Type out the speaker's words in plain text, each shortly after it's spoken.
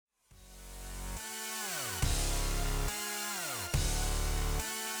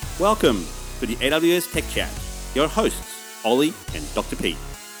Welcome to the AWS Tech Chat. Your hosts, Ollie and Dr. Pete.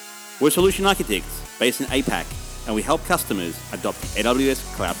 We're solution architects based in APAC, and we help customers adopt the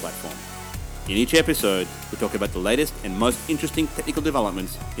AWS cloud platform. In each episode, we talk about the latest and most interesting technical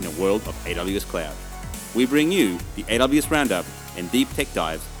developments in the world of AWS Cloud. We bring you the AWS Roundup and deep tech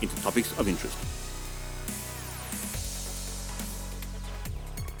dives into topics of interest.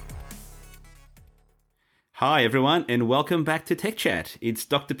 Hi everyone, and welcome back to Tech Chat. It's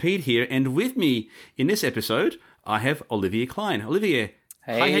Dr. Pete here, and with me in this episode, I have Olivier Klein. Olivier,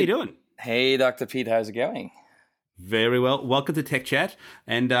 hey, hi, how you doing? Hey, Dr. Pete, how's it going? Very well. Welcome to Tech Chat.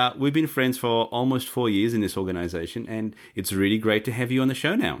 And we've been friends for almost 4 years in this organization, and it's really great to have you on the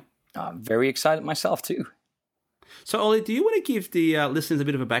show now. I'm very excited myself, too. So, Ollie, do you want to give the listeners a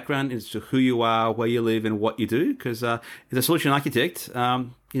bit of a background as to who you are, where you live, and what you do? Because as a solution architect,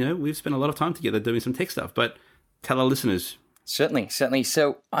 we've spent a lot of time together doing some tech stuff. But tell our listeners. Certainly.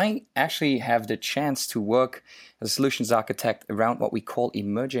 So I actually have the chance to work as a solutions architect around what we call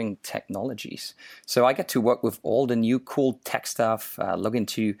emerging technologies. So I get to work with all the new cool tech stuff, look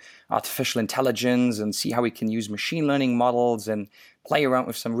into artificial intelligence and see how we can use machine learning models and play around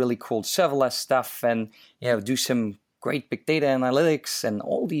with some really cool serverless stuff and do some great big data analytics and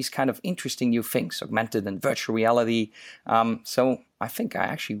all these kind of interesting new things, augmented and virtual reality. So I think I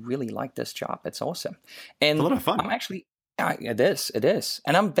actually really like this job. It's awesome. And it's a lot of fun. It is.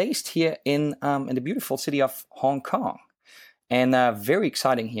 And I'm based here in the beautiful city of Hong Kong. And very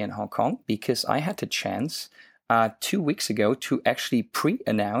exciting here in Hong Kong because I had the chance 2 weeks ago to actually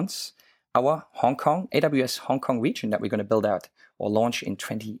pre-announce our AWS Hong Kong region that we're going to build out or launch in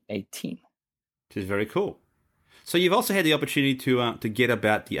 2018. Which is very cool. So you've also had the opportunity to get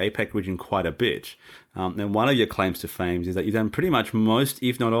about the APAC region quite a bit. And one of your claims to fame is that you've done pretty much most,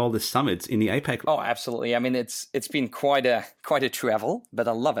 if not all, the summits in the APAC. Oh, absolutely. I mean, it's been quite a travel, but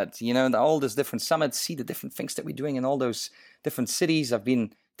I love it. All those different summits, see the different things that we're doing in all those different cities. I've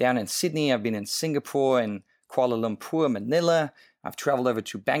been down in Sydney, I've been in Singapore, and Kuala Lumpur, Manila. I've traveled over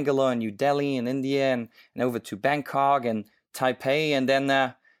to Bangalore, New Delhi in India, and over to Bangkok and Taipei, and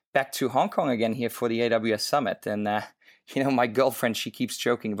then back to Hong Kong again here for the AWS Summit. And my girlfriend, she keeps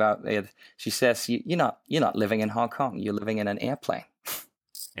joking about it. She says, "You're not living in Hong Kong. You're living in an airplane."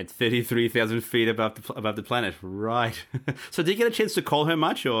 At 33,000 feet above the planet, right? So, did you get a chance to call her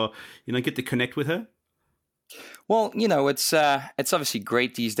much, or get to connect with her? Well, it's obviously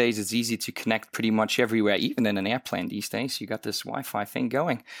great these days. It's easy to connect pretty much everywhere, even in an airplane these days. You got this Wi-Fi thing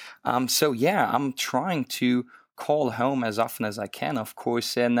going. So yeah, I'm trying to call home as often as I can, of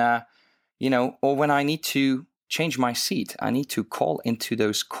course, and or when I need to change my seat, I need to call into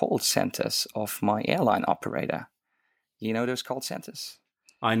those call centers of my airline operator. You know those call centers?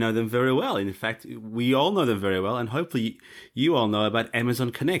 I know them very well. In fact, we all know them very well, and hopefully you all know about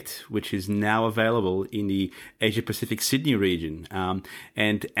Amazon Connect, which is now available in the Asia-Pacific Sydney region.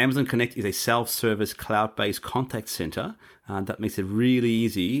 And Amazon Connect is a self-service cloud-based contact center that makes it really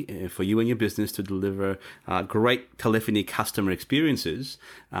easy for you and your business to deliver great telephony customer experiences.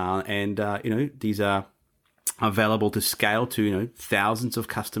 These are available to scale to thousands of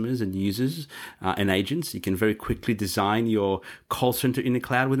customers and users and agents. You can very quickly design your call center in the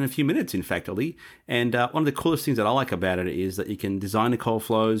cloud within a few minutes, in fact, Ollie. And one of the coolest things that I like about it is that you can design the call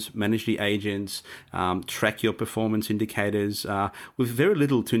flows, manage the agents, track your performance indicators with very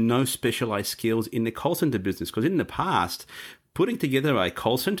little to no specialized skills in the call center business. Because in the past, putting together a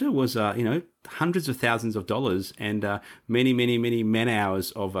call center was, hundreds of thousands of dollars and many, many, many man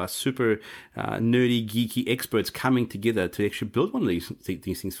hours of super nerdy, geeky experts coming together to actually build one of these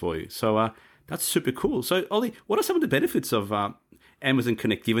things for you. So that's super cool. So, Ollie, what are some of the benefits of Amazon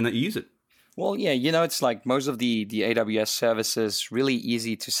Connect, given that you use it? Well, yeah, it's like most of the AWS services, really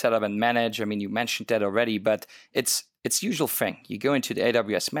easy to set up and manage. I mean, you mentioned that already, but it's usual thing. You go into the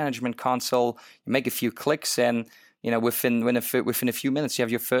AWS Management Console, you make a few clicks, and within a few minutes, you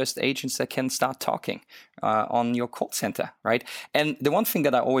have your first agents that can start talking on your call center, right? And the one thing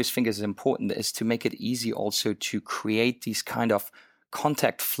that I always think is important is to make it easy also to create these kind of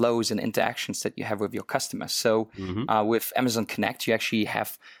contact flows and interactions that you have with your customers. So with Amazon Connect, you actually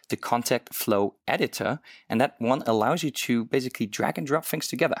have the contact flow editor, and that one allows you to basically drag and drop things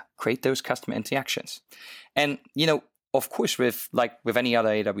together, create those customer interactions. And, of course, with any other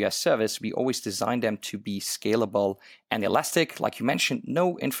AWS service, we always design them to be scalable and elastic. Like you mentioned,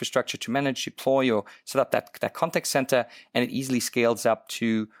 no infrastructure to manage, deploy, or set up that contact center, and it easily scales up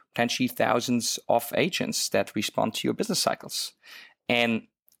to potentially thousands of agents that respond to your business cycles. And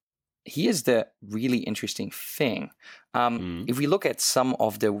here's the really interesting thing. If we look at some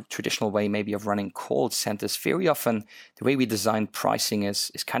of the traditional way maybe of running call centers, very often the way we design pricing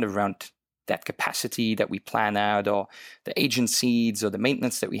is kind of around that capacity that we plan out, or the agent seats, or the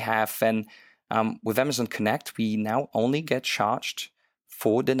maintenance that we have. And with Amazon Connect, we now only get charged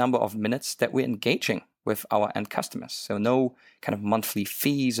for the number of minutes that we're engaging with our end customers. So no kind of monthly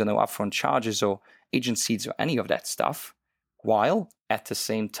fees, or no upfront charges, or agent seats, or any of that stuff, while at the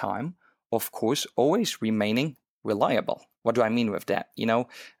same time, of course, always remaining reliable. What do I mean with that? You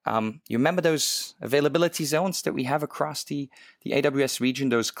remember those availability zones that we have across the AWS region,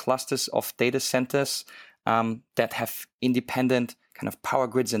 those clusters of data centers that have independent kind of power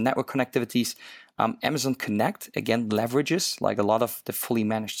grids and network connectivities? Amazon Connect, again, leverages, like a lot of the fully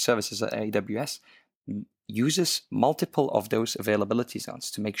managed services at AWS, uses multiple of those availability zones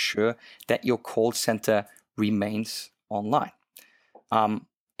to make sure that your call center remains online.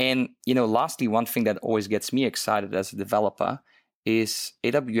 And, lastly, one thing that always gets me excited as a developer is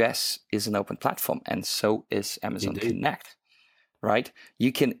AWS is an open platform, and so is Amazon Connect, right?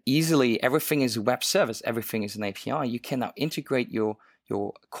 You can easily, everything is a web service, everything is an API. You can now integrate your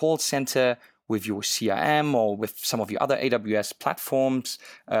call center with your CRM, or with some of your other AWS platforms,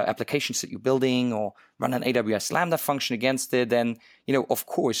 applications that you're building, or run an AWS Lambda function against it. And, of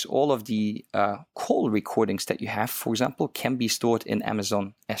course, all of the call recordings that you have, for example, can be stored in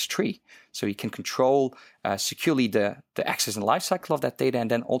Amazon S3. So you can control securely the access and lifecycle of that data, and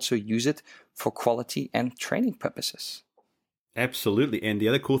then also use it for quality and training purposes. Absolutely. And the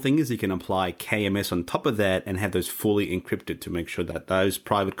other cool thing is you can apply KMS on top of that and have those fully encrypted to make sure that those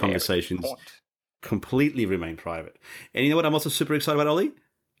private conversations completely remain private. And you know what I'm also super excited about, Ollie?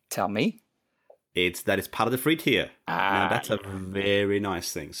 Tell me. It's part of the free tier. Now, that's a very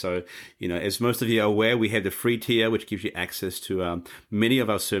nice thing. So, as most of you are aware, we have the free tier, which gives you access to many of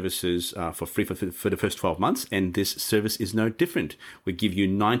our services for free for the first 12 months. And this service is no different. We give you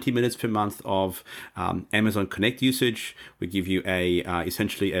 90 minutes per month of Amazon Connect usage. We give you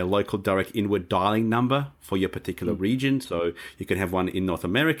essentially a local direct inward dialing number for your particular region. So you can have one in North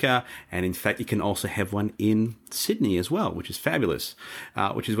America. And in fact, you can also have one in Sydney as well, which is fabulous,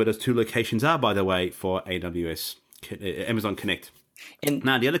 which is where those two locations are, by the way, for Amazon Connect. And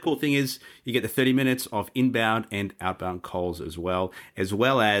now, the other cool thing is you get the 30 minutes of inbound and outbound calls as well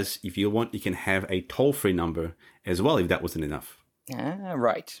as if you want, you can have a toll-free number as well, if that wasn't enough.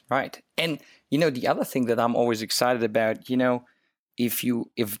 Right. And, the other thing that I'm always excited about, if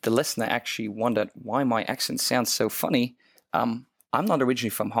the listener actually wondered why my accent sounds so funny, I'm not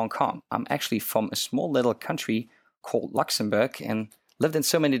originally from Hong Kong. I'm actually from a small little country called Luxembourg, and lived in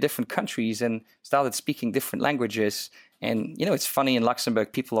so many different countries and started speaking different languages. And, it's funny, in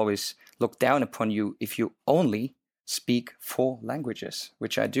Luxembourg, people always look down upon you if you only speak 4 languages,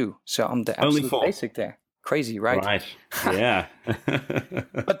 which I do. So I'm the absolute basic there. Crazy, right? Right. Yeah.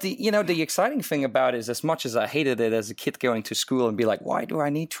 But the exciting thing about it is, as much as I hated it as a kid going to school and be like, why do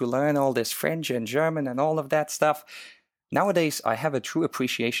I need to learn all this French and German and all of that stuff? Nowadays, I have a true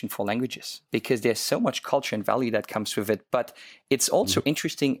appreciation for languages because there's so much culture and value that comes with it. But it's also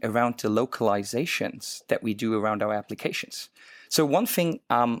interesting around the localizations that we do around our applications. So one thing,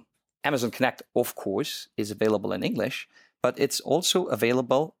 Amazon Connect, of course, is available in English, but it's also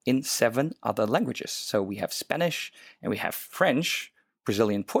available in 7 other languages. So we have Spanish, and we have French,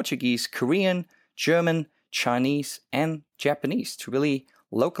 Brazilian Portuguese, Korean, German, Chinese, and Japanese to really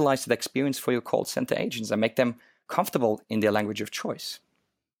localize that experience for your call center agents and make them comfortable in their language of choice.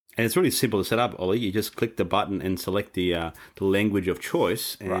 And it's really simple to set up, Ollie. You just click the button and select the language of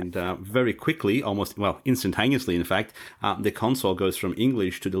choice. And very quickly, instantaneously, in fact, the console goes from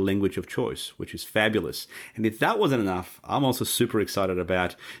English to the language of choice, which is fabulous. And if that wasn't enough, I'm also super excited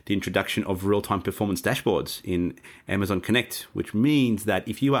about the introduction of real-time performance dashboards in Amazon Connect, which means that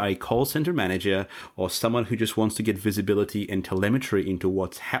if you are a call center manager or someone who just wants to get visibility and telemetry into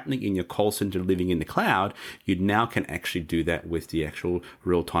what's happening in your call center living in the cloud, you now can actually do that with the actual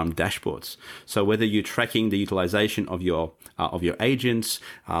real-time dashboards. So whether you're tracking the utilization of your agents,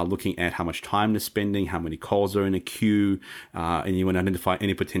 looking at how much time they're spending, how many calls are in a queue, and you want to identify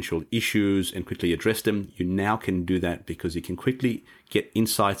any potential issues and quickly address them, you now can do that because you can quickly get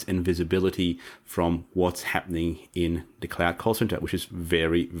insights and visibility from what's happening in the cloud call center, which is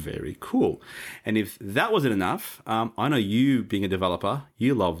very, very cool. And if that wasn't enough, I know you, being a developer,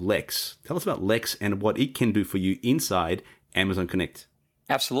 you love Lex. Tell us about Lex and what it can do for you inside Amazon Connect.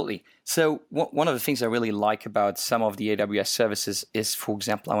 Absolutely. So one of the things I really like about some of the AWS services is, for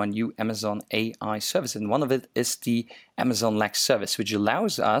example, our new Amazon AI service. And one of it is the Amazon Lex service, which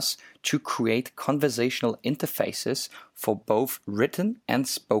allows us to create conversational interfaces for both written and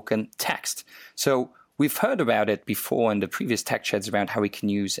spoken text. So we've heard about it before in the previous tech chats around how we can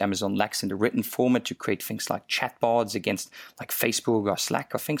use Amazon Lex in the written format to create things like chatbots against like Facebook or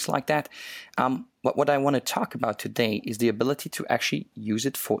Slack or things like that. What I want to talk about today is the ability to actually use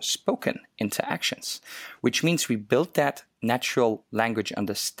it for spoken interactions, which means we built that natural language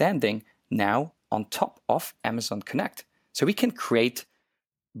understanding now on top of Amazon Connect. So we can create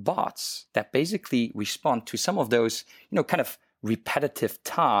bots that basically respond to some of those, kind of repetitive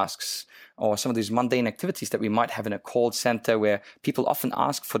tasks or some of these mundane activities that we might have in a call center where people often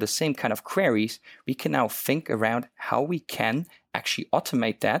ask for the same kind of queries. We can now think around how we can actually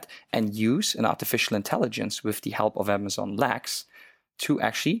automate that and use an artificial intelligence with the help of Amazon Lex to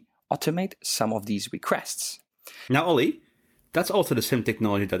actually automate some of these requests. Now, Ollie, that's also the same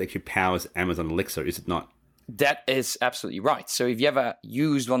technology that actually powers Amazon Alexa, is it not? That is absolutely right. So if you ever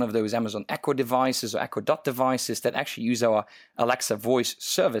used one of those Amazon Echo devices or Echo Dot devices that actually use our Alexa voice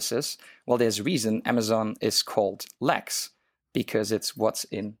services, well, there's a reason Amazon is called Lex, because it's what's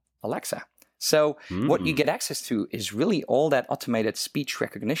in Alexa. So what you get access to is really all that automated speech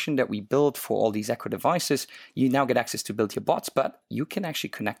recognition that we build for all these Echo devices. You now get access to build your bots, but you can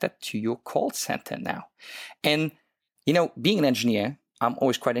actually connect that to your call center now. And, being an engineer, I'm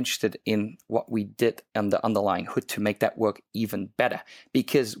always quite interested in what we did on the underlying hood to make that work even better.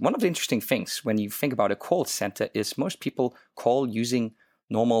 Because one of the interesting things when you think about a call center is most people call using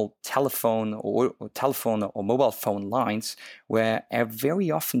normal telephone or mobile phone lines, where very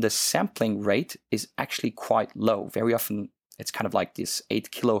often the sampling rate is actually quite low. Very often it's kind of like this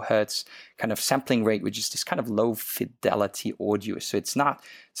 8 kilohertz kind of sampling rate, which is this kind of low fidelity audio. So it's not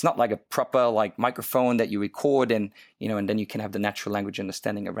like a proper like microphone that you record and then you can have the natural language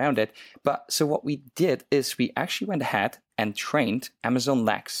understanding around it. But so what we did is we actually went ahead and trained Amazon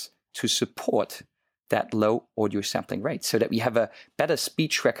Lex to support that low audio sampling rate so that we have a better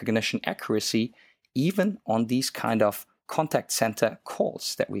speech recognition accuracy even on these kind of contact center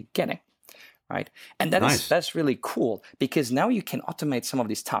calls that we're getting. Right. And that's really cool because now you can automate some of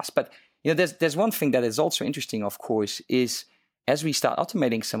these tasks. But there's one thing that is also interesting, of course, is as we start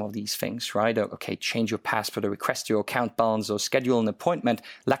automating some of these things, right? Okay, change your password or request your account balance or schedule an appointment.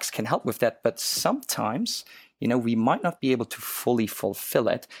 Lex can help with that. But sometimes, we might not be able to fully fulfill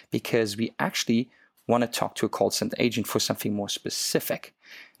it because we actually want to talk to a call center agent for something more specific.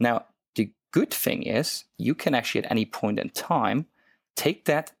 Now, the good thing is you can actually at any point in time take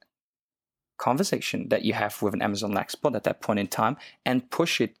that conversation that you have with an Amazon Lex bot at that point in time and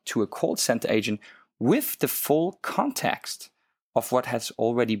push it to a call center agent with the full context of what has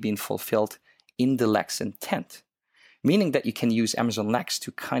already been fulfilled in the Lex intent. Meaning that you can use Amazon Lex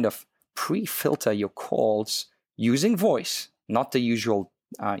to kind of pre-filter your calls using voice, not the usual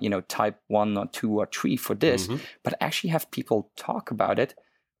type 1 or 2 or 3 for this, but actually have people talk about it,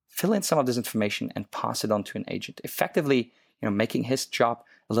 fill in some of this information and pass it on to an agent. Effectively, making his job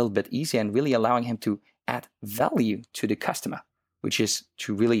a little bit easier and really allowing him to add value to the customer, which is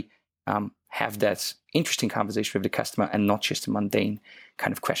to really have that interesting conversation with the customer and not just a mundane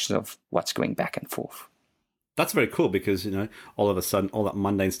kind of question of what's going back and forth. That's very cool because, all of a sudden, all that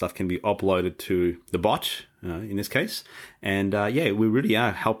mundane stuff can be uploaded to the bot, in this case. And we really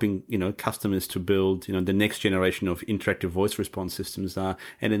are helping, customers to build, the next generation of interactive voice response systems. And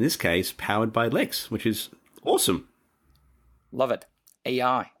in this case, powered by Lex, which is awesome. Love it.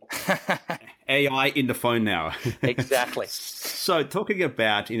 AI. AI in the phone now. Exactly. So talking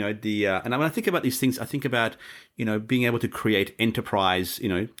about, and when I think about these things, I think about, being able to create enterprise,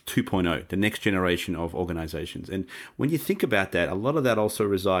 2.0, the next generation of organizations. And when you think about that, a lot of that also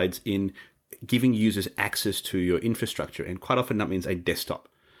resides in giving users access to your infrastructure. And quite often that means a desktop.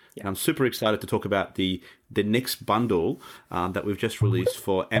 Yeah. And I'm super excited to talk about the next bundle that we've just released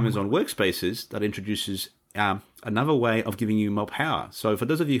for Amazon Workspaces that introduces another way of giving you more power. So for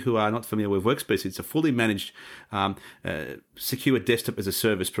those of you who are not familiar with Workspace, it's a fully managed secure desktop as a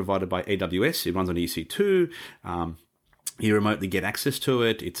service provided by AWS. It runs on EC2. You remotely get access to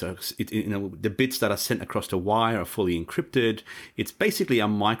it. The bits that are sent across the wire are fully encrypted. It's basically a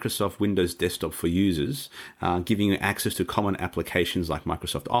Microsoft Windows desktop for users, giving you access to common applications like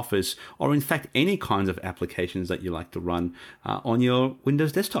Microsoft Office, or in fact, any kinds of applications that you like to run on your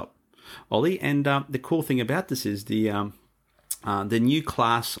Windows desktop. Ollie, and the cool thing about this is the new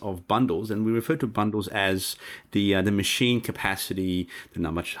class of bundles, and we refer to bundles as the machine capacity, the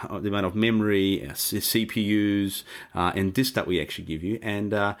amount of memory, CPUs, and disk that we actually give you,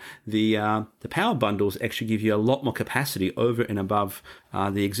 and the power bundles actually give you a lot more capacity over and above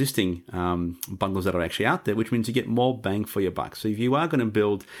the existing bundles that are actually out there, which means you get more bang for your buck. So if you are going to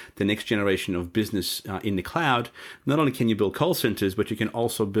build the next generation of business in the cloud, not only can you build call centers, but you can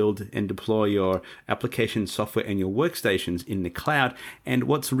also build and deploy your application software and your workstations in the cloud. And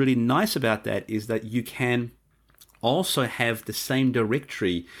what's really nice about that is that you can also have the same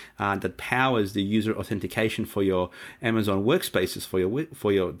directory that powers the user authentication for your Amazon workspaces,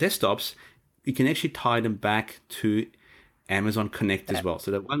 for your desktops. You can actually tie them back to Amazon Connect as well,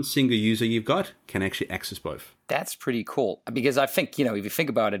 so that one single user you've got can actually access both. That's pretty cool, because I think, if you think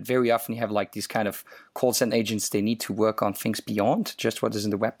about it, very often you have like these kind of call center agents, they need to work on things beyond just what is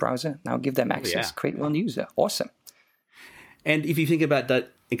in the web browser. Now give them access, create one user. Awesome. And if you think about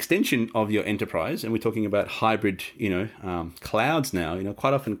that extension of your enterprise, and we're talking about hybrid, clouds now,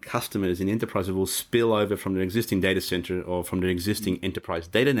 quite often customers in enterprises will spill over from their existing data center or from their existing enterprise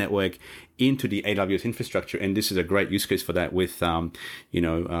data network into the AWS infrastructure. And this is a great use case for that with,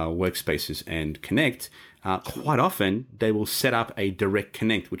 Workspaces and Connect. Quite often they will set up a direct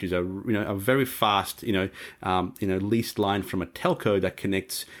connect, which is a very fast, leased line from a telco that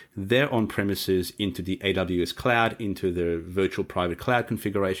connects their on-premises into the AWS cloud, into the virtual private cloud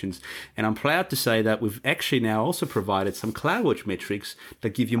configurations. And I'm proud to say that we've actually now also provided some CloudWatch metrics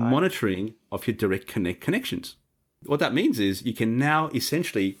that give you monitoring of your direct connect connections. What that means is you can now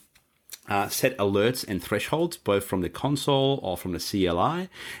essentially set alerts and thresholds both from the console or from the CLI,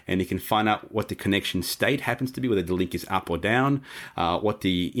 and you can find out what the connection state happens to be, whether the link is up or down, what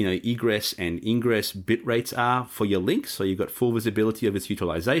the egress and ingress bit rates are for your link, so you've got full visibility of its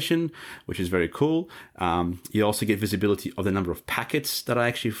utilization, which is very cool. You also get visibility of the number of packets that are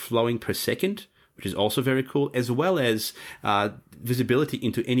actually flowing per second, which is also very cool, as well as visibility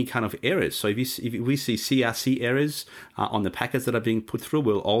into any kind of errors. So if we see CRC errors on the packets that are being put through,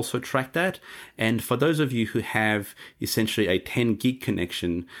 we'll also track that. And for those of you who have essentially a 10 gig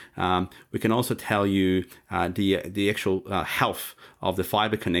connection, we can also tell you the actual health of the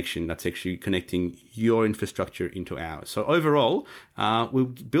fiber connection that's actually connecting your infrastructure into ours. So overall, we're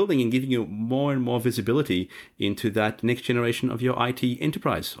building and giving you more and more visibility into that next generation of your IT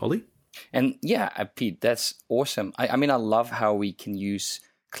enterprise. Ollie? And yeah, Pete, that's awesome. I mean, I love how we can use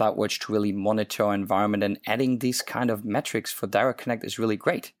CloudWatch to really monitor our environment, and adding these kind of metrics for Direct Connect is really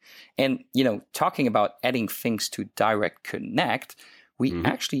great. And, talking about adding things to Direct Connect, we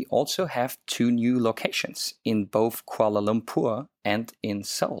actually also have 2 new locations in both Kuala Lumpur and in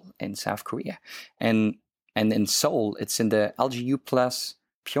Seoul in South Korea. And in Seoul, it's in the LGU Plus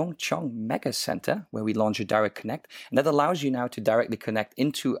Pyeongchang Mega Center, where we launch a Direct Connect, and that allows you now to directly connect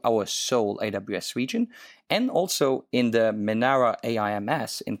into our Seoul AWS region, and also in the Menara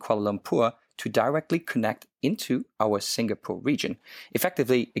AIMS in Kuala Lumpur to directly connect into our Singapore region.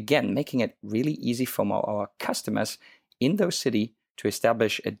 Effectively, again, making it really easy for our customers in those cities to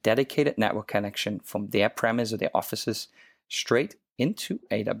establish a dedicated network connection from their premise or their offices straight into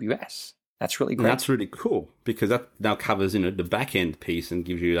AWS. That's really great. And that's really cool, because that now covers, the back end piece and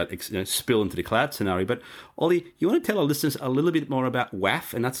gives you that spill into the cloud scenario. But Ollie, you want to tell our listeners a little bit more about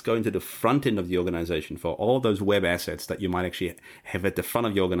WAF, and that's going to the front end of the organization for all those web assets that you might actually have at the front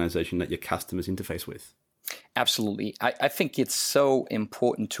of your organization that your customers interface with. Absolutely. I think it's so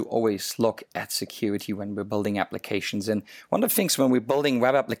important to always look at security when we're building applications. And one of the things when we're building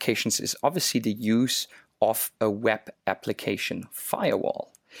web applications is obviously the use of a web application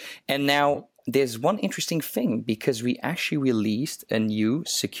firewall. And now there's one interesting thing, because we actually released a new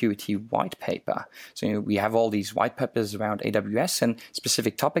security white paper. So we have all these white papers around AWS and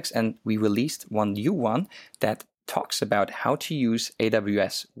specific topics, and we released one new one that talks about how to use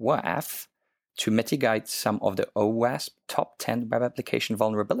AWS WAF to mitigate some of the OWASP top 10 web application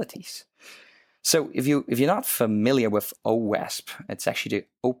vulnerabilities. So if you're not familiar with OWASP, it's actually the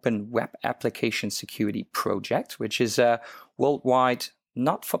Open Web Application Security Project, which is a worldwide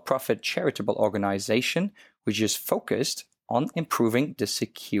not-for-profit charitable organization which is focused on improving the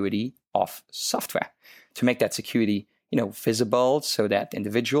security of software to make that security, visible, so that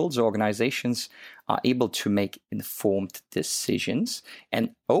individuals or organizations are able to make informed decisions.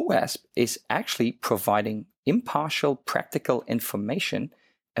 And OWASP is actually providing impartial, practical information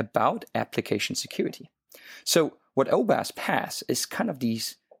about application security. So what OWASP has is kind of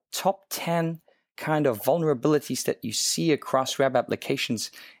these top 10 kind of vulnerabilities that you see across web applications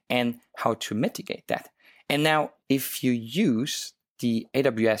and how to mitigate that. And now, if you use the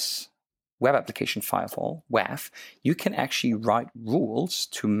AWS Web Application Firewall, WAF, you can actually write rules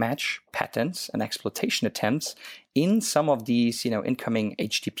to match patents and exploitation attempts in some of these, incoming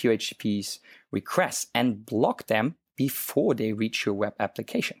HTTP or HTTPs requests and block them before they reach your web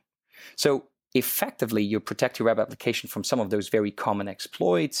application. So effectively, you protect your web application from some of those very common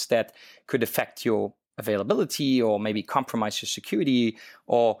exploits that could affect your availability or maybe compromise your security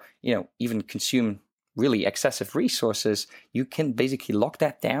or, even consume really excessive resources. You can basically lock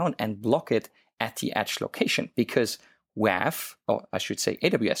that down and block it at the edge location, because WAF, or I should say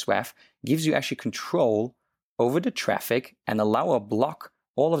AWS WAF, gives you actually control over the traffic and allow or block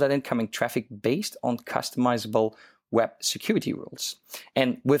all of that incoming traffic based on customizable web security rules.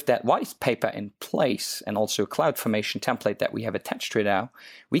 And with that white paper in place and also CloudFormation template that we have attached to it now,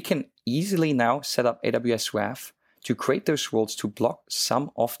 we can easily now set up AWS WAF to create those rules to block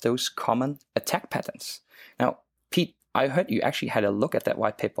some of those common attack patterns. Now, Pete, I heard you actually had a look at that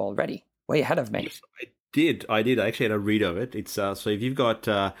white paper already. Way ahead of me. Yes, I did. I actually had a read of it. It's so if you've got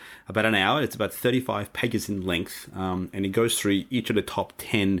about an hour, it's about 35 pages in length, and it goes through each of the top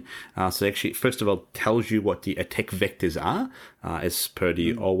 10. So actually, first of all, tells you what the attack vectors are as per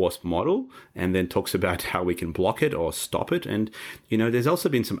the OWASP model, and then talks about how we can block it or stop it. And there's also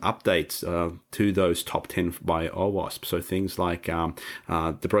been some updates to those top 10 by OWASP. So things like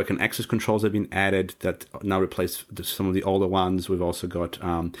the broken access controls have been added that now replace some of the older ones. We've also got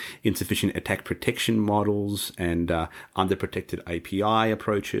insufficient attack protection models and underprotected API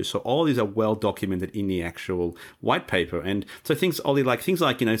approaches. So all these are well documented in the actual white paper. And so things like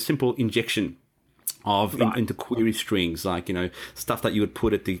simple injection of into query strings, like stuff that you would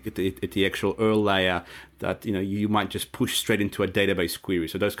put at the actual URL layer that you might just push straight into a database query.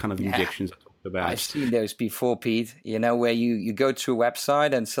 So those kind of injections I talked about. I've seen those before, Pete. Where you go to a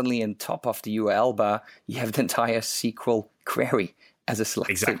website and suddenly in top of the URL bar you have the entire SQL query as a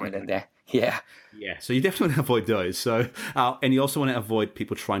select statement in there. Yeah. So you definitely want to avoid those. So, and you also want to avoid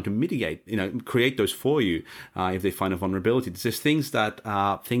people trying to mitigate, create those for you if they find a vulnerability. There's things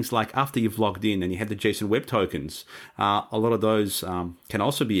like after you've logged in and you have the JSON Web Tokens, a lot of those can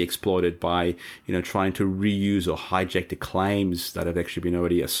also be exploited by, trying to reuse or hijack the claims that have actually been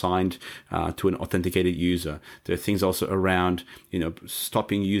already assigned to an authenticated user. There are things also around,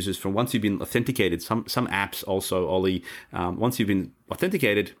 stopping users from, once you've been authenticated. Some apps also, Ollie, once you've been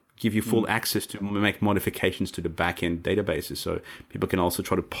authenticated, give you full access to make modifications to the backend databases. So people can also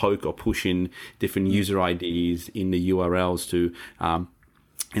try to poke or push in different user IDs in the URLs to,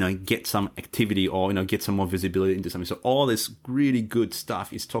 get some activity or, get some more visibility into something. So all this really good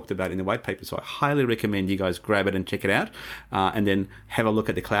stuff is talked about in the white paper. So I highly recommend you guys grab it and check it out. And then have a look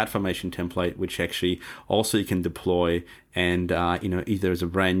at the CloudFormation template, which actually also you can deploy and, either as a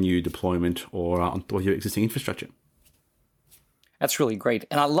brand new deployment or on top of your existing infrastructure. That's really great.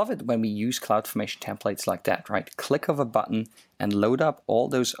 And I love it when we use CloudFormation templates like that, right? Click of a button and load up all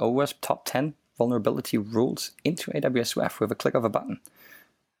those OWASP top 10 vulnerability rules into AWS WAF with a click of a button.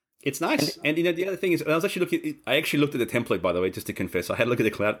 It's nice. And the other thing is, I actually looked at the template, by the way, just to confess. I had a look at the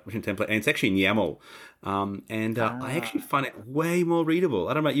CloudFormation template, and it's actually in YAML. I actually find it way more readable.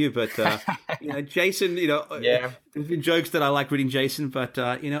 I don't know about you, but, JSON, there's been jokes that I like reading JSON, but,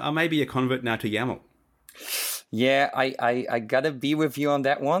 I may be a convert now to YAML. Yeah, I gotta be with you on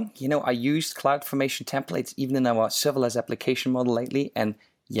that one. I used CloudFormation templates even in our serverless application model lately, and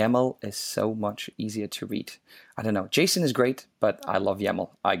YAML is so much easier to read. I don't know. JSON is great, but I love YAML.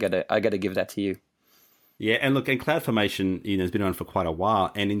 I gotta give that to you. Yeah, and look, and CloudFormation, has been around for quite a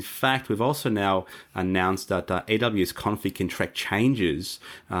while. And in fact, we've also now announced that AWS Config can track changes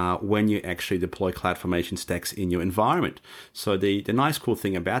when you actually deploy CloudFormation stacks in your environment. So the nice cool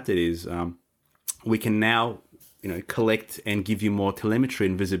thing about it is we can now collect and give you more telemetry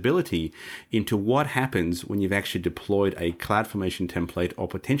and visibility into what happens when you've actually deployed a CloudFormation template or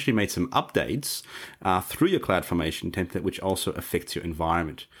potentially made some updates through your CloudFormation template, which also affects your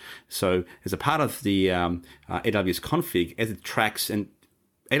environment. So as a part of the AWS config, as it tracks, and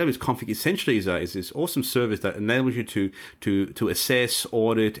AWS config essentially is this awesome service that enables you to assess,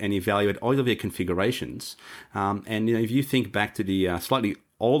 audit, and evaluate all of your configurations. And if you think back to the slightly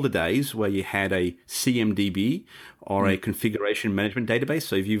older days where you had a CMDB or a configuration management database.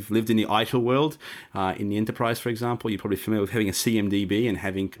 So if you've lived in the ITIL world, in the enterprise, for example, you're probably familiar with having a CMDB and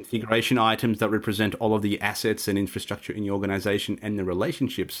having configuration items that represent all of the assets and infrastructure in your organization and the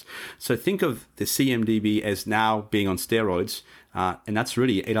relationships. So think of the CMDB as now being on steroids, and that's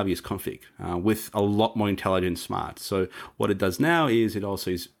really AWS config with a lot more intelligent and smart. So what it does now is it also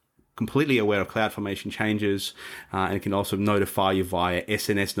is completely aware of CloudFormation changes, and it can also notify you via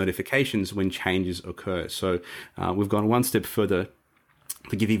SNS notifications when changes occur. So we've gone one step further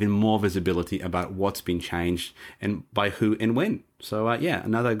to give even more visibility about what's been changed and by who and when. So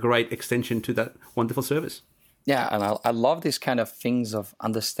another great extension to that wonderful service. Yeah, and I love these kind of things of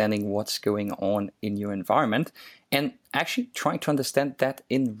understanding what's going on in your environment and actually trying to understand that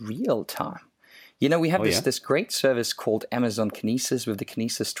in real time. You know, we have this great service called Amazon Kinesis with the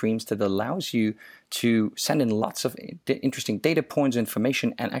Kinesis streams that allows you to send in lots of interesting data points,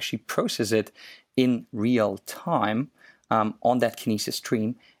 information, and actually process it in real time on that Kinesis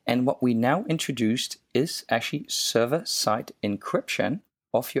stream. And what we now introduced is actually server-side encryption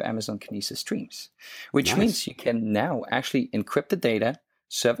of your Amazon Kinesis streams, which means you can now actually encrypt the data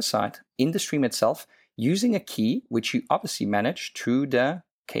server-side in the stream itself using a key, which you obviously manage through the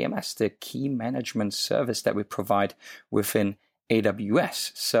KMS, the key management service that we provide within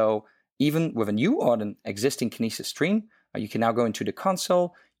AWS. So even with a new or an existing Kinesis stream, you can now go into the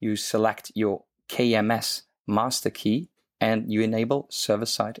console, you select your KMS master key, and you enable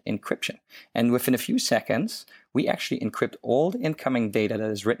server-side encryption. And within a few seconds, we actually encrypt all the incoming data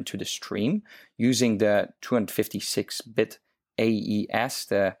that is written to the stream using the 256-bit AES,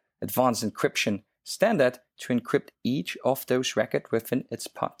 the Advanced Encryption Standard, to encrypt each of those records within its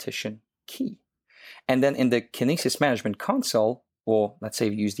partition key. And then in the Kinesis Management Console, or let's say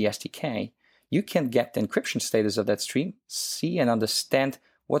you use the SDK, you can get the encryption status of that stream, see and understand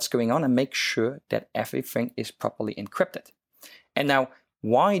what's going on, and make sure that everything is properly encrypted. And now,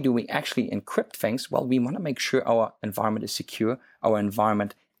 why do we actually encrypt things? Well, we want to make sure our environment is secure, our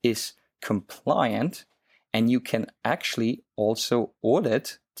environment is compliant, and you can actually also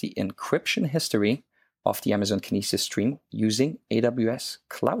audit the encryption history of the Amazon Kinesis stream using AWS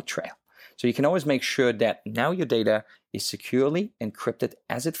CloudTrail. So you can always make sure that now your data is securely encrypted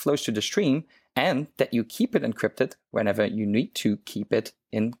as it flows to the stream, and that you keep it encrypted whenever you need to keep it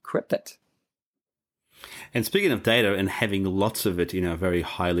encrypted. And speaking of data and having lots of it in a very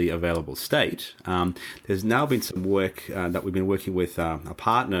highly available state, there's now been some work that we've been working with a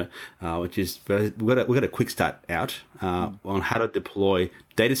partner, which is we've got a quick start out on how to deploy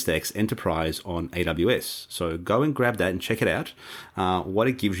DataStax Enterprise on AWS. So go and grab that and check it out. What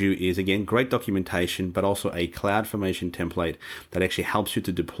it gives you is, again, great documentation, but also a CloudFormation template that actually helps you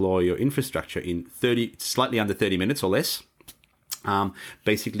to deploy your infrastructure in slightly under 30 minutes or less.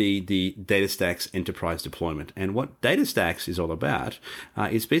 Basically the DataStax Enterprise deployment. And what DataStax is all about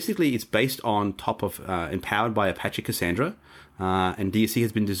is basically it's based on top of, empowered by Apache Cassandra, and DSC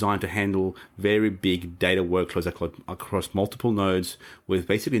has been designed to handle very big data workloads across multiple nodes with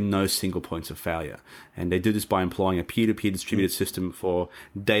basically no single points of failure. And they do this by employing a peer-to-peer distributed system for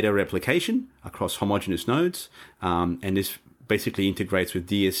data replication across homogeneous nodes, and this basically integrates with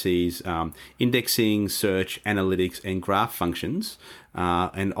DSC's indexing, search, analytics, and graph functions.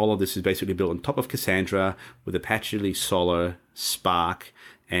 And all of this is basically built on top of Cassandra with Apache Solr, Spark,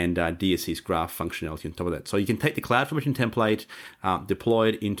 and DSC's graph functionality on top of that. So you can take the CloudFormation template, deploy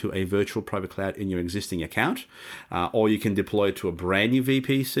it into a virtual private cloud in your existing account, or you can deploy it to a brand new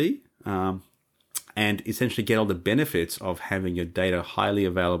VPC. And essentially get all the benefits of having your data highly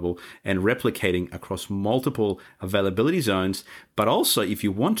available and replicating across multiple availability zones, but also, if you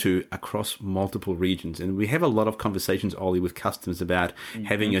want to, across multiple regions. And we have a lot of conversations, Ollie, with customers about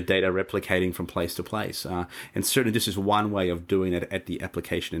having your data replicating from place to place. And certainly this is one way of doing it at the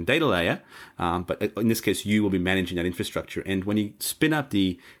application and data layer. But in this case, you will be managing that infrastructure. And when you spin up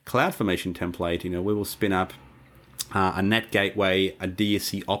the CloudFormation template, we will spin up a NAT gateway, a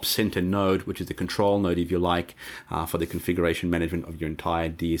DSC Ops Center node, which is the control node, if you like, for the configuration management of your entire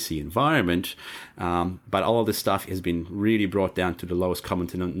DSC environment. But all of this stuff has been really brought down to the lowest common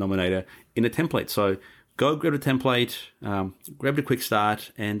denominator in the template. So go grab the template, grab the quick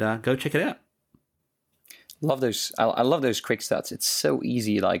start, and go check it out. Love those. I love those quick starts. It's so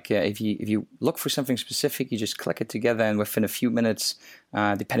easy. Like if you look for something specific, you just click it together, and within a few minutes,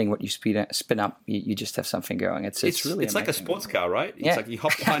 depending what you spin up, you just have something going. It's really it's amazing. like a sports car, right? It's like you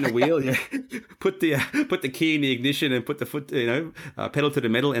hop behind the wheel, you put the key in the ignition, and put the foot, pedal to the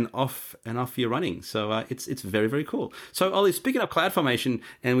metal, and off you're running. So it's very, very cool. So Ollie, speaking of CloudFormation,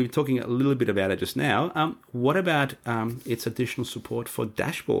 and we've been talking a little bit about it just now. What about its additional support for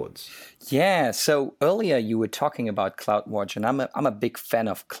dashboards? Yeah. So earlier you were talking about CloudWatch, and I'm a big fan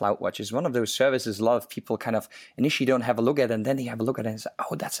of CloudWatch. It's one of those services a lot of people kind of initially don't have a look at, and then they have a look at it and say,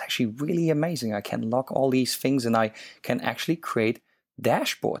 oh, that's actually really amazing. I can log all these things, and I can actually create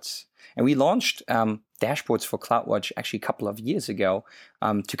dashboards. And we launched dashboards for CloudWatch actually a couple of years ago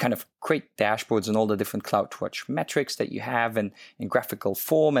to kind of create dashboards on all the different CloudWatch metrics that you have in graphical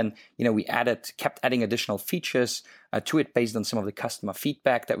form. And, we kept adding additional features to it based on some of the customer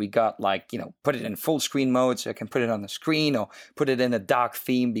feedback that we got, like, put it in full screen mode so I can put it on the screen, or put it in a dark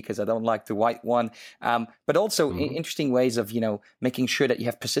theme because I don't like the white one. But also interesting ways of, making sure that you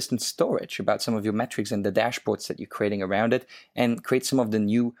have persistent storage about some of your metrics and the dashboards that you're creating around it, and create some of the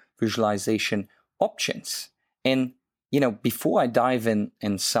new visualization options. And before I dive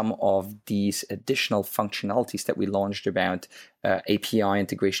in some of these additional functionalities that we launched around API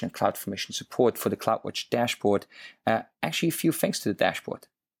integration and CloudFormation support for the CloudWatch dashboard, actually a few things to the dashboard,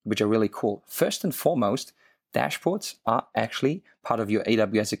 which are really cool. First and foremost, dashboards are actually part of your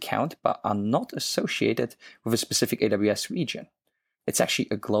AWS account, but are not associated with a specific AWS region. It's actually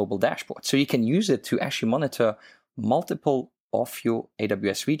a global dashboard. So you can use it to actually monitor multiple of your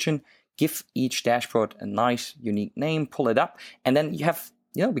AWS region, give each dashboard a nice, unique name, pull it up, and then you have,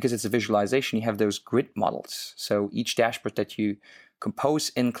 because it's a visualization, you have those grid models. So each dashboard that you compose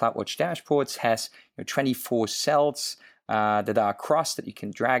in CloudWatch dashboards has 24 cells that are across that you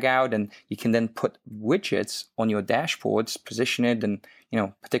can drag out, and you can then put widgets on your dashboards, position it in,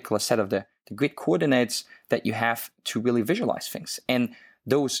 particular set of the grid coordinates that you have to really visualize things. And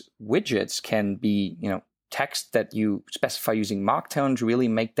those widgets can be, text that you specify using Markdown to really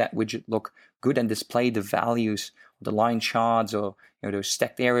make that widget look good and display the values, the line charts, or those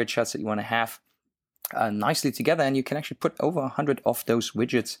stacked area charts that you want to have nicely together. And you can actually put over 100 of those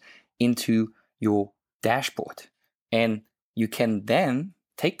widgets into your dashboard. And you can then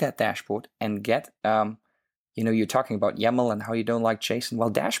take that dashboard and get, you're talking about YAML and how you don't like JSON. Well,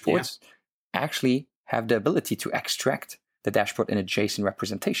 dashboards actually have the ability to extract the dashboard in a JSON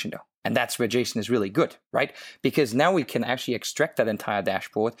representation, though. And that's where JSON is really good, right? Because now we can actually extract that entire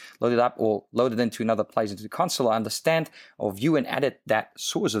dashboard, load it up, or load it into another place into the console, understand or view and edit that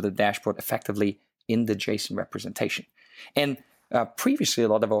source of the dashboard effectively in the JSON representation. And previously, a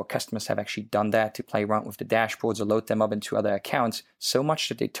lot of our customers have actually done that to play around with the dashboards or load them up into other accounts, so much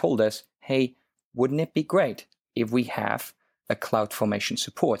that they told us, hey, wouldn't it be great if we have a CloudFormation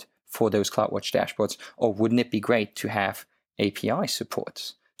support for those CloudWatch dashboards? Or wouldn't it be great to have API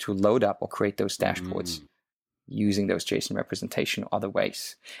supports to load up or create those dashboards using those JSON representation or other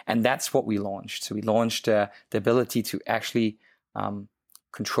ways? And that's what we launched. So we launched the ability to actually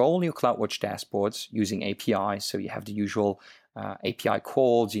control your CloudWatch dashboards using APIs. So you have the usual API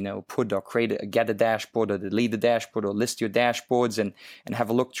calls, put or get a dashboard, or delete the dashboard, or list your dashboards and have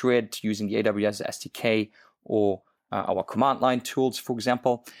a look through it using the AWS SDK or our command line tools, for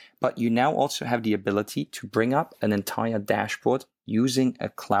example. But you now also have the ability to bring up an entire dashboard using a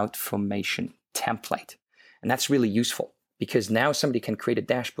CloudFormation template. And that's really useful, because now somebody can create a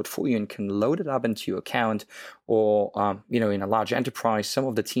dashboard for you and can load it up into your account. Or, in a large enterprise, some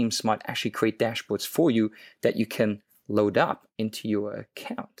of the teams might actually create dashboards for you that you can load up into your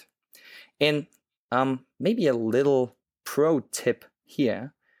account. And maybe a little pro tip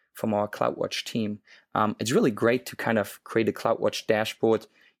here from our CloudWatch team. It's really great to kind of create a CloudWatch dashboard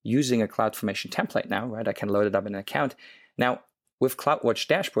using a CloudFormation template now, right? I can load it up in an account. Now, with CloudWatch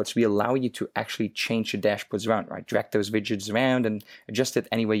dashboards, we allow you to actually change your dashboards around, right? Drag those widgets around and adjust it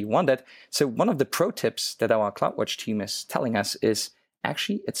any way you want it. So one of the pro tips that our CloudWatch team is telling us is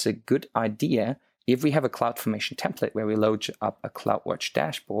actually it's a good idea if we have a CloudFormation template where we load up a CloudWatch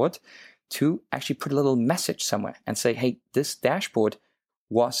dashboard to actually put a little message somewhere and say, hey, this dashboard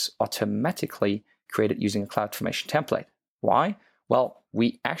was automatically created using a CloudFormation template. Why? Well,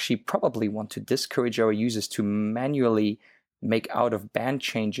 we actually probably want to discourage our users to manually make out-of-band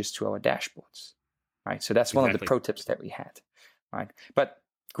changes to our dashboards, right? So that's one of the pro tips that we had, right? But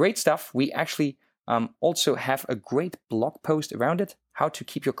great stuff. We actually also have a great blog post around it, how to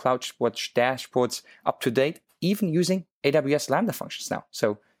keep your CloudWatch dashboards up to date, even using AWS Lambda functions now.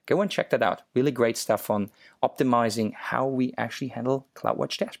 So go and check that out. Really great stuff on optimizing how we actually handle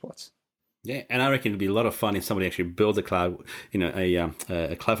CloudWatch dashboards. Yeah, and I reckon it'd be a lot of fun if somebody actually builds a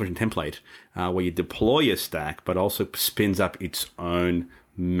CloudFormation template where you deploy your stack, but also spins up its own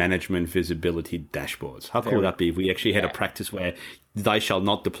management visibility dashboards. How cool would that be if we actually had a practice where they shall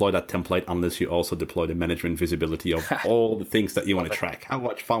not deploy that template unless you also deploy the management visibility of all the things that you want to track? How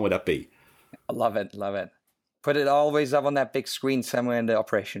much fun would that be? I love it. Put it always up on that big screen somewhere in the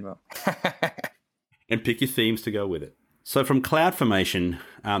operation room. And pick your themes to go with it. So from CloudFormation,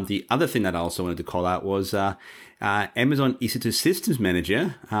 the other thing that I also wanted to call out was Amazon EC2 Systems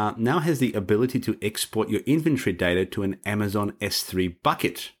Manager now has the ability to export your inventory data to an Amazon S3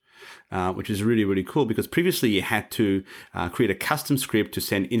 bucket. which is really, really cool because previously you had to create a custom script to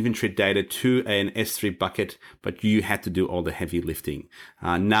send inventory data to an S3 bucket, but you had to do all the heavy lifting.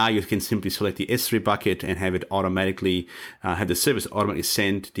 Now you can simply select the S3 bucket and have it automatically, have the service automatically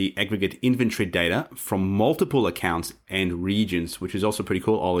send the aggregate inventory data from multiple accounts and regions, which is also pretty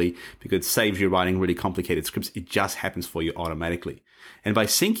cool, Ollie, because it saves you writing really complicated scripts. It just happens for you automatically. And by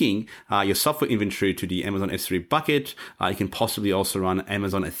syncing your software inventory to the Amazon S3 bucket, you can possibly also run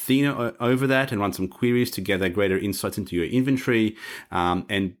Amazon Athena over that and run some queries to gather greater insights into your inventory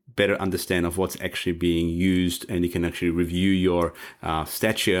and better understand of what's actually being used. And you can actually review your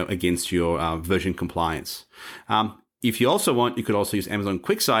stature against your version compliance. If you also want, you could also use Amazon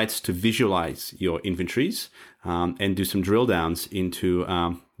QuickSight to visualize your inventories and do some drill downs into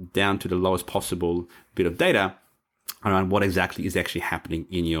down to the lowest possible bit of data around what exactly is actually happening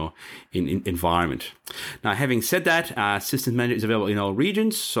in your environment. Now, having said that, Systems Manager is available in all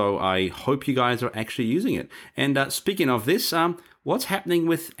regions, so I hope you guys are actually using it. And speaking of this, what's happening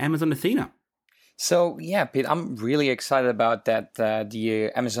with Amazon Athena? So yeah, Pete, I'm really excited about that,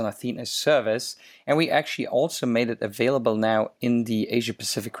 the Amazon Athena service. And we actually also made it available now in the Asia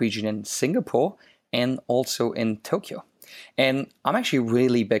Pacific region in Singapore and also in Tokyo. And I'm actually a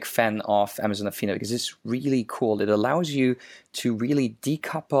really big fan of Amazon Athena because it's really cool. It allows you to really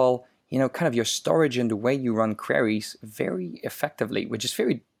decouple, kind of your storage and the way you run queries very effectively, which is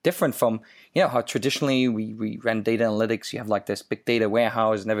very different from, how traditionally we ran data analytics. You have like this big data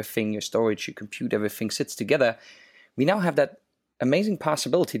warehouse and everything, your storage, your compute, everything sits together. We now have that amazing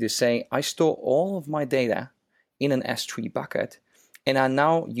possibility to say, I store all of my data in an S3 bucket, and I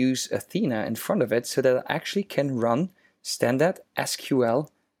now use Athena in front of it so that I actually can run standard SQL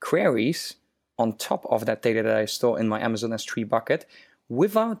queries on top of that data that I store in my Amazon S3 bucket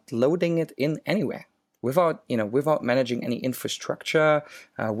without loading it in anywhere, without managing any infrastructure,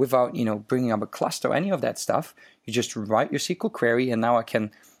 without, bringing up a cluster, any of that stuff. You just write your SQL query, and now I can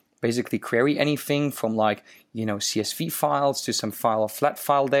basically query anything from CSV files to some flat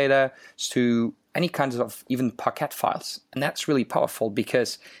file data to any kinds of even Parquet files. And that's really powerful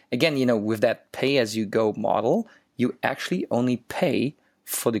because, again, with that pay-as-you-go model, you actually only pay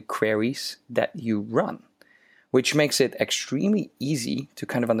for the queries that you run, which makes it extremely easy to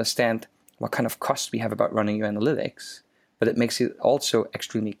kind of understand what kind of cost we have about running your analytics, but it makes it also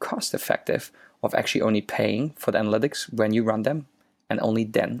extremely cost effective of actually only paying for the analytics when you run them, and only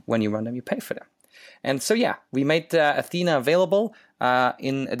then when you run them, you pay for them. And so, yeah, we made Athena available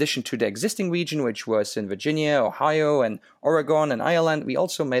in addition to the existing region, which was in Virginia, Ohio, and Oregon, and Ireland. We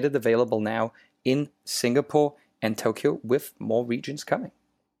also made it available now in Singapore and Tokyo, with more regions coming.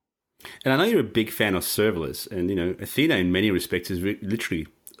 And I know you're a big fan of serverless, and Athena in many respects is literally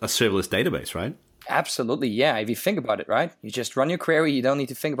a serverless database, right? Absolutely, yeah. If you think about it, right? You just run your query. You don't need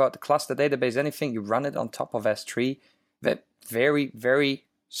to think about the cluster database, anything. You run it on top of S3. That very, very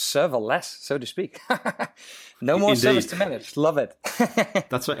serverless, so to speak. No more service to manage. Love it.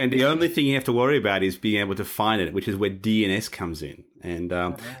 That's right. And the only thing you have to worry about is being able to find it, which is where DNS comes in. And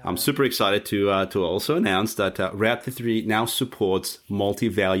I'm super excited to also announce that Route 53 now supports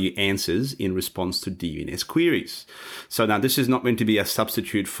multi-value answers in response to DNS queries. So now this is not meant to be a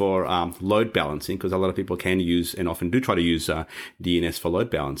substitute for load balancing, because a lot of people can use and often do try to use DNS for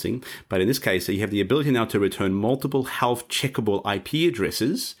load balancing. But in this case, you have the ability now to return multiple health checkable IP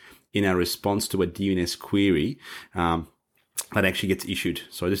addresses in a response to a DNS query that actually gets issued.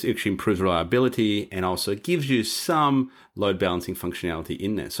 So this actually improves reliability and also gives you some load balancing functionality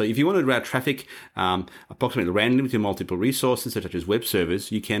in there. So if you want to route traffic approximately randomly to multiple resources, such as web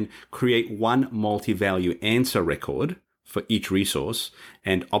servers, you can create one multi-value answer record for each resource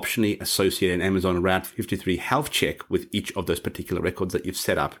and optionally associate an Amazon Route 53 health check with each of those particular records that you've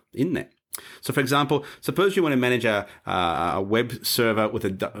set up in there. So, for example, suppose you want to manage a web server with a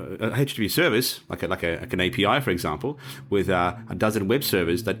HTTP service, like an API, for example, with a dozen web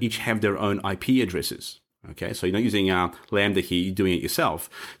servers that each have their own IP addresses. Okay, so you're not using Lambda here, you're doing it yourself.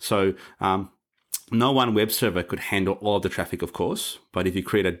 So no one web server could handle all of the traffic, of course, but if you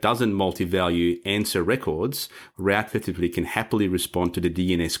create a dozen multi-value answer records, Route 53 can happily respond to the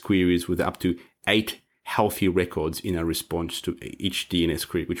DNS queries with up to 8 healthy records in a response to each DNS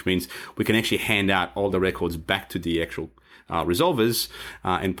query, which means we can actually hand out all the records back to the actual resolvers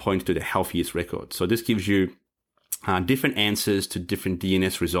and point to the healthiest record. So this gives you different answers to different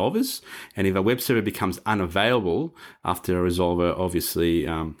DNS resolvers. And if a web server becomes unavailable after a resolver obviously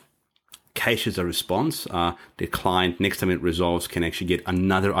caches a response, the client, next time it resolves, can actually get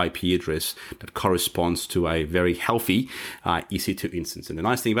another IP address that corresponds to a very healthy EC2 instance. And the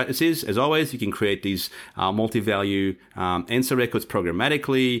nice thing about this is, as always, you can create these multi-value answer records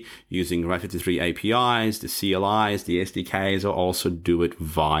programmatically using Write53 APIs, the CLIs, the SDKs, or also do it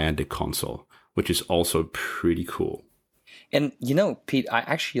via the console, which is also pretty cool. And Pete, I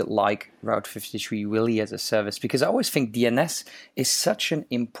actually like Route 53 really as a service because I always think DNS is such an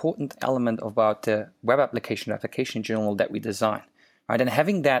important element about the web application in general that we design, right? And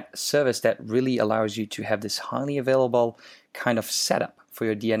having that service that really allows you to have this highly available kind of setup for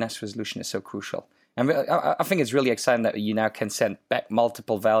your DNS resolution is so crucial. And I think it's really exciting that you now can send back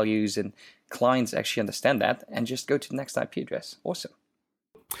multiple values and clients actually understand that and just go to the next IP address. Awesome.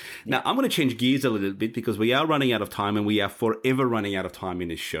 Now, I'm going to change gears a little bit because we are running out of time and we are forever running out of time in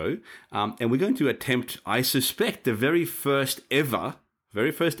this show. And we're going to attempt, I suspect, the very first ever,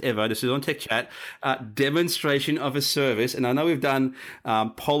 this is on Tech Chat, demonstration of a service. And I know we've done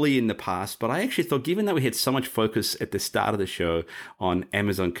Polly in the past, but I actually thought, given that we had so much focus at the start of the show on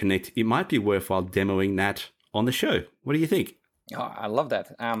Amazon Connect, it might be worthwhile demoing that on the show. What do you think? Oh, I love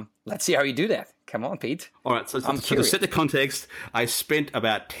that. Let's see how you do that. Come on, Pete. All right. So to set the context, I spent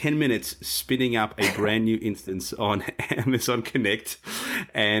about 10 minutes spinning up a brand new instance on Amazon Connect,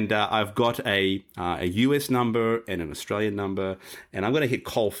 and I've got a US number and an Australian number, and I'm going to hit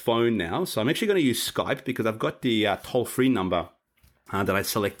call phone now. So I'm actually going to use Skype because I've got the toll-free number that I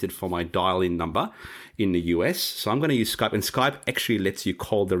selected for my dial-in number in the US. So I'm going to use Skype, and Skype actually lets you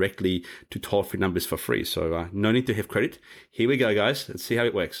call directly to toll-free numbers for free. So no need to have credit. Here we go, guys. Let's see how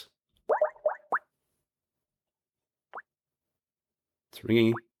it works. It's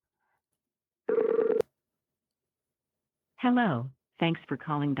ringing. Hello. Thanks for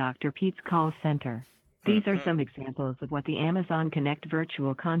calling Dr. Pete's call center. These are some examples of what the Amazon Connect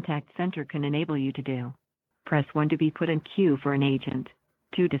Virtual Contact Center can enable you to do. Press 1 to be put in queue for an agent.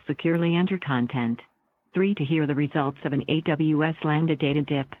 2 to securely enter content. 3 to hear the results of an AWS Lambda data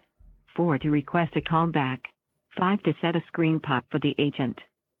dip. 4 to request a callback. 5 to set a screen pop for the agent.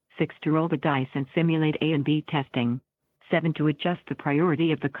 6 to roll the dice and simulate A and B testing. 7 to adjust the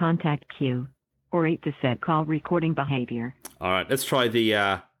priority of the contact queue. Or 8 to set call recording behavior. All right, let's try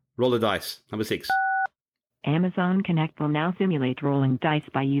the roll the dice, number 6. Amazon Connect will now simulate rolling dice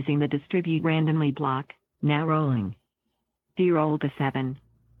by using the distribute randomly block. Now rolling. De-rolled a 7.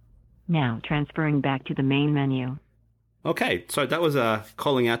 Now transferring back to the main menu. Okay, so that was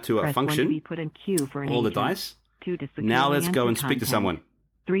calling out to a Press function. 1 to be put in queue for an Roll the agent. dice. 2 to securely Now let's go enter and speak to content. someone.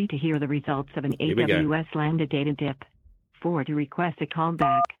 3 to hear the results of an Here we go. AWS Lambda data dip. 4 to request a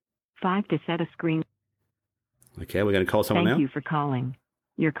callback. 5 to set a screen. Okay, we're going to call someone Thank now. you for calling.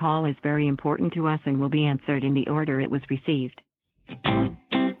 Your call is very important to us and will be answered in the order it was received.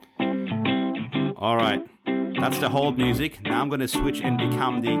 All right, that's the hold music. Now I'm going to switch and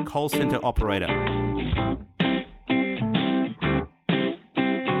become the call center operator.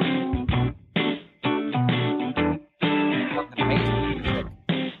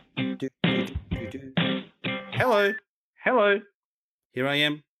 Hello. Hello. Here I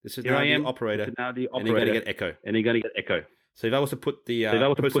am. This is Here now I the am. operator. This is now the And you're going to operator. get echo. And you're going to get echo. So if I was to put the So if I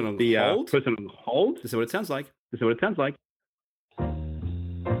was to person put on the hold, person on hold, this is what it sounds like. this is what it sounds like.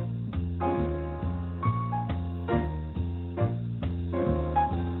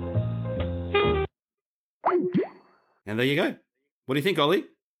 And there you go. What do you think, Ollie?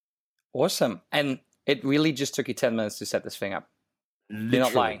 Awesome. And it really just took you 10 minutes to set this thing up. You're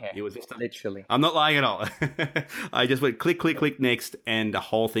not lying here. It was just Literally. I'm not lying at all. I just went click, click, click next, and the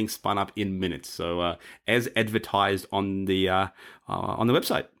whole thing spun up in minutes. So as advertised on the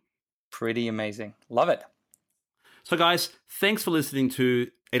website. Pretty amazing. Love it. So guys, thanks for listening to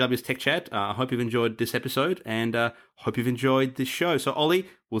AWS Tech Chat. I hope you've enjoyed this episode, and hope you've enjoyed this show. So Ollie,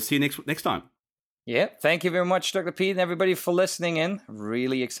 we'll see you next time. Yeah. Thank you very much, Dr. Pete, and everybody for listening in.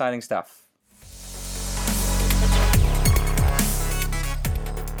 Really exciting stuff.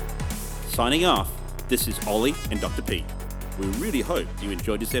 Signing off, this is Ollie and Dr. Pete. We really hope you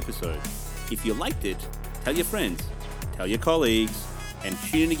enjoyed this episode. If you liked it, tell your friends, tell your colleagues, and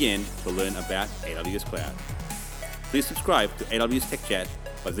tune in again to learn about AWS Cloud. Please subscribe to AWS Tech Chat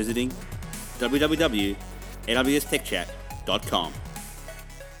by visiting www.awstechchat.com.